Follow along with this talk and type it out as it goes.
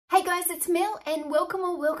guys, it's Mel and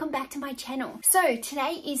welcome back to my channel. So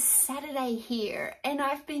today is Saturday here and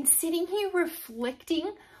I've been sitting here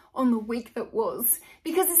reflecting on the week that was,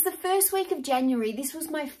 because it's the first week of January. This was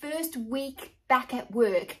my first week back at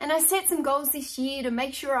work and I set some goals this year to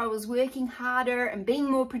make sure I was working harder and being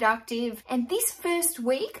more productive, and this first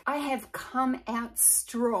week I have come out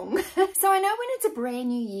strong. So I know when it's a brand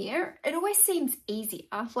new year it always seems easier,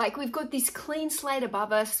 like we've got this clean slate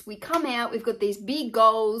above us, we come out, we've got these big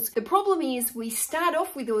goals. The problem is we start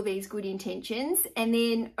off with all these good intentions and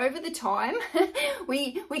then over the time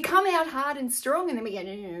we come out hard and strong and then we go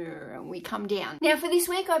and we come down. Now for this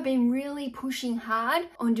week I've been really pushing hard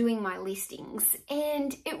on doing my listings,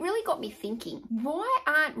 and it really got me thinking, why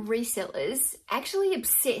aren't resellers actually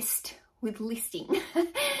obsessed with listing?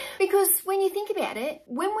 Because when you think about it,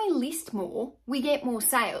 when we list more, we get more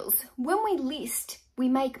sales. When we list, we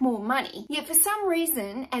make more money. Yet for some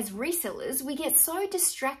reason, as resellers, we get so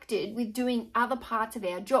distracted with doing other parts of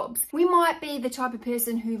our jobs. We might be the type of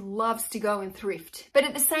person who loves to go and thrift, but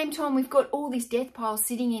at the same time, we've got all these death piles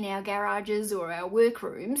sitting in our garages or our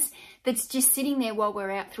workrooms that's just sitting there while we're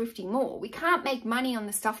out thrifting more. We can't make money on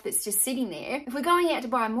the stuff that's just sitting there. If we're going out to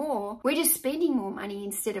buy more, we're just spending more money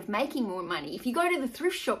instead of making more money. If you go to the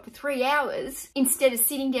thrift shop for 3 hours, instead of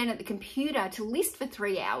sitting down at the computer to list for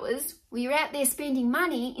 3 hours, well, you're out there spending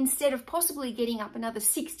money instead of possibly getting up another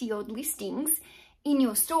 60 odd listings in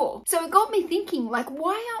your store. So it got me thinking, like,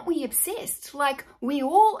 why aren't we obsessed? Like, we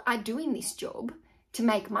all are doing this job to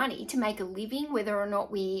make money, to make a living, whether or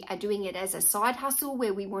not we are doing it as a side hustle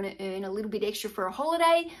where we want to earn a little bit extra for a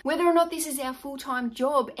holiday, whether or not this is our full-time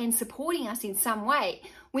job and supporting us in some way.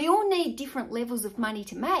 We all need different levels of money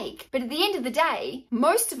to make, but at the end of the day,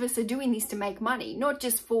 most of us are doing this to make money, not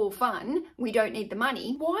just for fun. We don't need the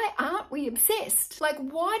money. Why aren't we obsessed? Like,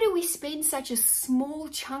 why do we spend such a small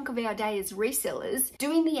chunk of our day as resellers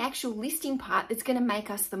doing the actual listing part that's going to make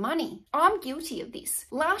us the money? I'm guilty of this.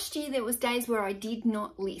 Last year, there was days where I did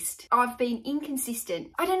not list. I've been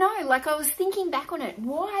inconsistent. I don't know, like I was thinking back on it.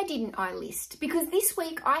 Why didn't I list? Because this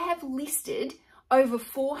week I have listed over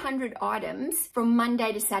 400 items from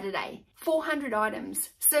Monday to Saturday. 400 items.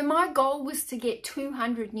 So my goal was to get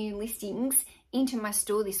 200 new listings into my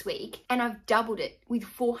store this week, and I've doubled it with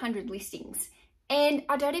 400 listings. And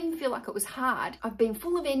I don't even feel like it was hard. I've been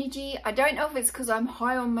full of energy. I don't know if it's because I'm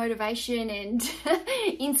high on motivation and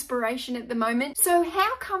inspiration at the moment. So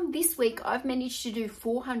how come this week I've managed to do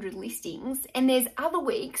 400 listings and there's other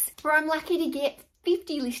weeks where I'm lucky to get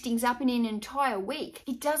 50 listings up in an entire week?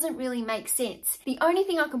 It doesn't really make sense. The only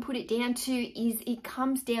thing I can put it down to is it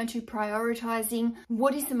comes down to prioritizing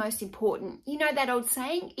what is the most important. You know that old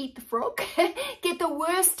saying, eat the frog? Get the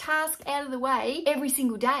worst task out of the way every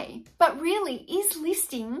single day. But really, is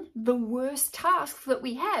listing the worst task that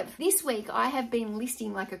we have? This week, I have been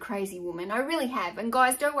listing like a crazy woman. I really have. And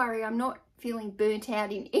guys, don't worry, I'm not feeling burnt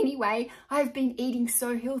out in any way. I've been eating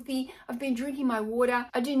so healthy. I've been drinking my water.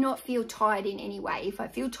 I do not feel tired in any way. If I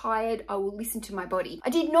feel tired, I will listen to my body. I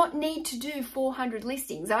did not need to do 400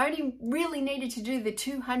 listings. I only really needed to do the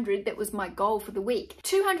 200 that was my goal for the week.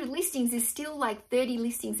 200 listings is still like 30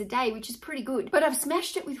 listings a day, which is pretty good. But I've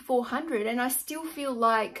smashed it with 400 and I still feel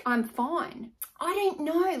like I'm fine. I don't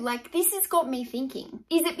know, like this has got me thinking.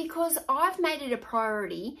 Is it because I've made it a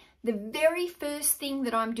priority? The very first thing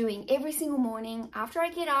that I'm doing every single morning after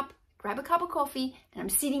I get up, grab a cup of coffee, and I'm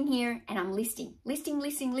sitting here and I'm listing.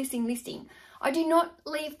 I do not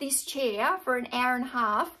leave this chair for an hour and a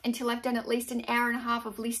half until I've done at least an hour and a half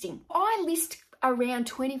of listing. I list around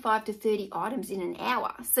 25 to 30 items in an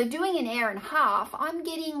hour. So doing an hour and a half, I'm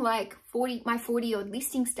getting like my 40 odd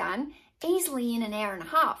listings done easily in an hour and a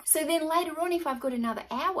half. So then later on, if I've got another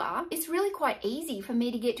hour, it's really quite easy for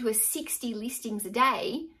me to get to a 60 listings a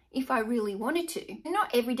day if I really wanted to. And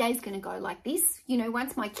not every day is going to go like this. You know,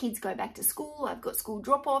 once my kids go back to school, I've got school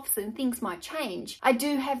drop-offs and things might change. I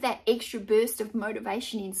do have that extra burst of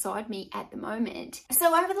motivation inside me at the moment.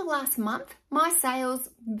 So over the last month, my sales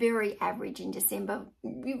very average in December,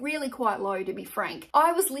 really quite low to be frank.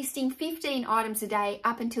 I was listing 15 items a day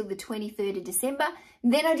up until the 23rd of December.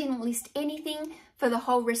 Then I didn't list anything for the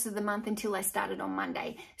whole rest of the month until I started on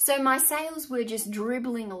Monday. So my sales were just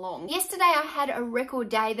dribbling along. Yesterday I had a record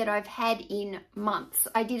day that I've had in months.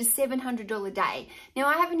 I did a $700 day. Now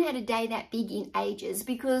I haven't had a day that big in ages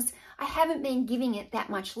because I haven't been giving it that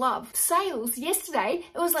much love. Sales yesterday,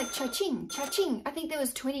 it was like cha-ching, cha-ching. I think there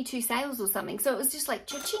was 22 sales or something. So it was just like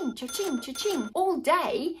cha-ching, cha-ching, cha-ching all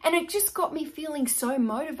day. And it just got me feeling so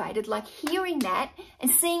motivated, like hearing that and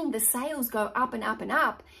seeing the sales go up and up and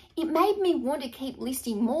up. It made me want to keep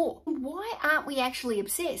listing more. Why aren't we actually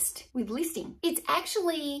obsessed with listing? It's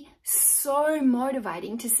actually so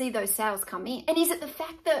motivating to see those sales come in. And is it the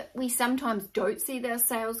fact that we sometimes don't see those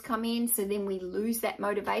sales come in, so then we lose that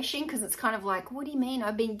motivation? Because it's kind of like, what do you mean?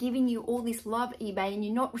 I've been giving you all this love, eBay, and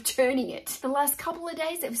you're not returning it. The last couple of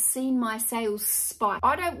days, I've seen my sales spike.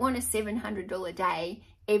 I don't want a $700 day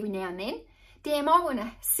every now and then. Damn, I want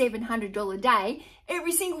a $700 day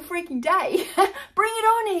every single freaking day. Bring it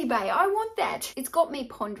on, eBay. I want that. It's got me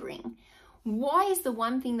pondering. Why is the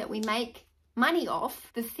one thing that we make money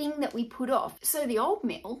off the thing that we put off? So the old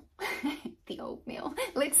mill,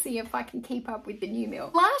 let's see if I can keep up with the new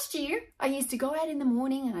mill. Last year, I used to go out in the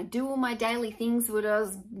morning and I'd do all my daily things.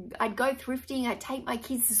 I'd go thrifting, I'd take my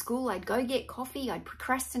kids to school, I'd go get coffee, I'd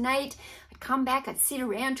procrastinate, I'd come back, I'd sit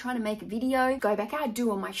around trying to make a video, go back out, I'd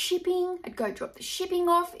do all my shipping, I'd go drop the shipping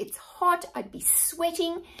off, it's hot, I'd be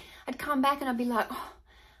sweating, I'd come back and I'd be like, oh,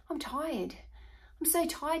 I'm tired. I'm so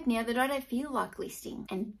tired now that I don't feel like listing.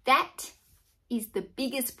 And that is the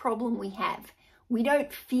biggest problem we have. We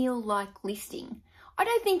don't feel like listing. I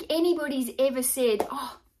don't think anybody's ever said,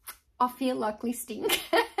 oh, I feel like listing. Because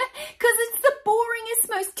it's the boringest,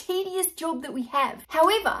 most tedious job that we have.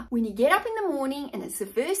 However, when you get up in the morning and it's the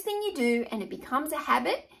first thing you do and it becomes a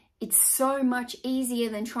habit, it's so much easier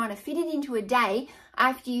than trying to fit it into a day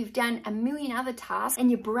after you've done a million other tasks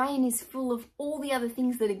and your brain is full of all the other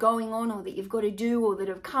things that are going on or that you've got to do or that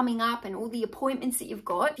are coming up and all the appointments that you've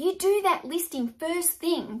got. If you do that listing first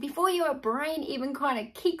thing before your brain even kind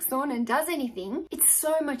of kicks on and does anything, it's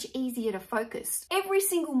so much easier to focus. Every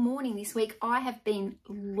single morning this week, I have been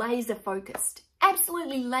laser focused,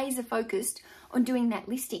 absolutely laser focused on doing that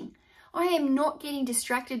listing. I am not getting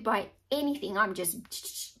distracted by anything. I'm just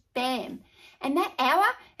bam. And that hour,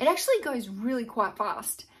 it actually goes really quite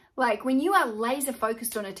fast. Like when you are laser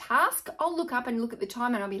focused on a task, I'll look up and look at the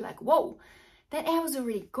time and I'll be like, whoa, that hour's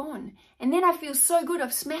already gone. And then I feel so good.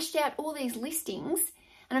 I've smashed out all these listings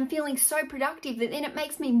and I'm feeling so productive that then it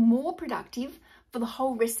makes me more productive for the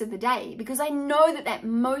whole rest of the day because I know that that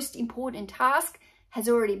most important task has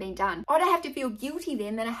already been done. I don't have to feel guilty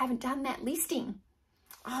then that I haven't done that listing.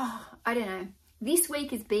 Oh, I don't know. This week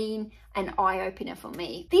has been an eye-opener for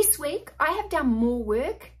me. This week, I have done more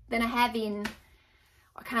work than I have in,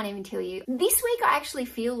 I can't even tell you. This week, I actually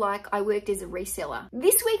feel like I worked as a reseller.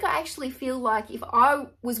 This week, I actually feel like if I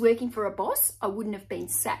was working for a boss, I wouldn't have been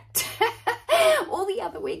sacked. All the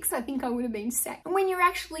other weeks, I think I would have been sacked. And when you're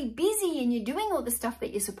actually busy and you're doing all the stuff that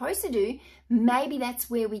you're supposed to do, maybe that's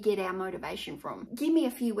where we get our motivation from. Give me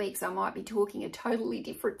a few weeks, I might be talking a totally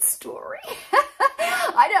different story.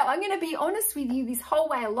 I know, I'm going to be honest with you this whole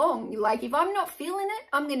way along. Like, if I'm not feeling it,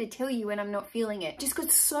 I'm going to tell you when I'm not feeling it. Just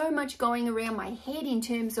got so much going around my head in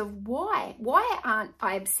terms of why. Why aren't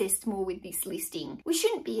I obsessed more with this listing? We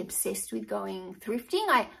shouldn't be obsessed with going thrifting.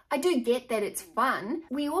 I do get that it's fun.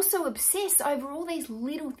 We also obsess over all these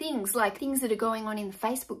little things, like things that are going on in the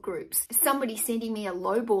Facebook groups. Somebody sending me a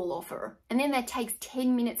lowball offer, and then that takes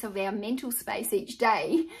 10 minutes of our mental space each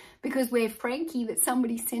day because we're franky that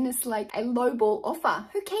somebody sent us like a lowball offer.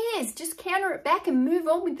 Who cares? Just counter it back and move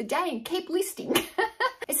on with the day and keep listing.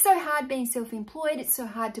 It's so hard being self-employed. It's so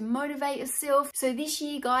hard to motivate yourself. So this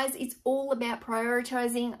year, guys, it's all about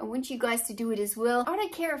prioritizing. I want you guys to do it as well. I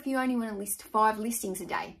don't care if you only want to list 5 listings a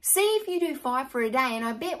day. See if you do 5 for a day. And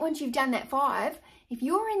I bet once you've done that 5, if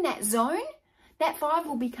you're in that zone, that 5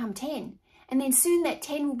 will become 10. And then soon that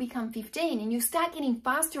 10 will become 15 and you'll start getting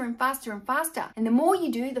faster and faster and faster. And the more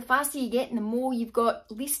you do, the faster you get and the more you've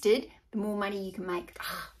got listed, the more money you can make.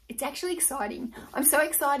 It's actually exciting. I'm so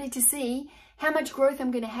excited to see how much growth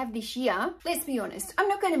I'm going to have this year. Let's be honest, I'm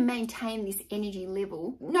not going to maintain this energy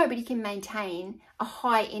level. Nobody can maintain a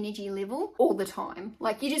high energy level all the time.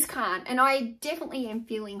 Like, you just can't. And I definitely am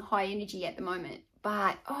feeling high energy at the moment.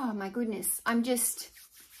 But, oh my goodness, I'm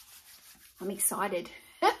excited.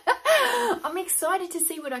 I'm excited to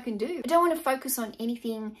see what I can do. I don't want to focus on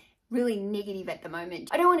anything really negative at the moment.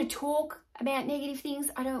 I don't want to talk about negative things.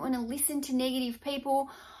 I don't want to listen to negative people.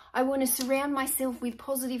 I want to surround myself with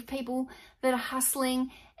positive people that are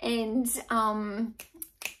hustling and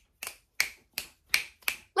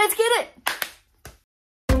let's get it.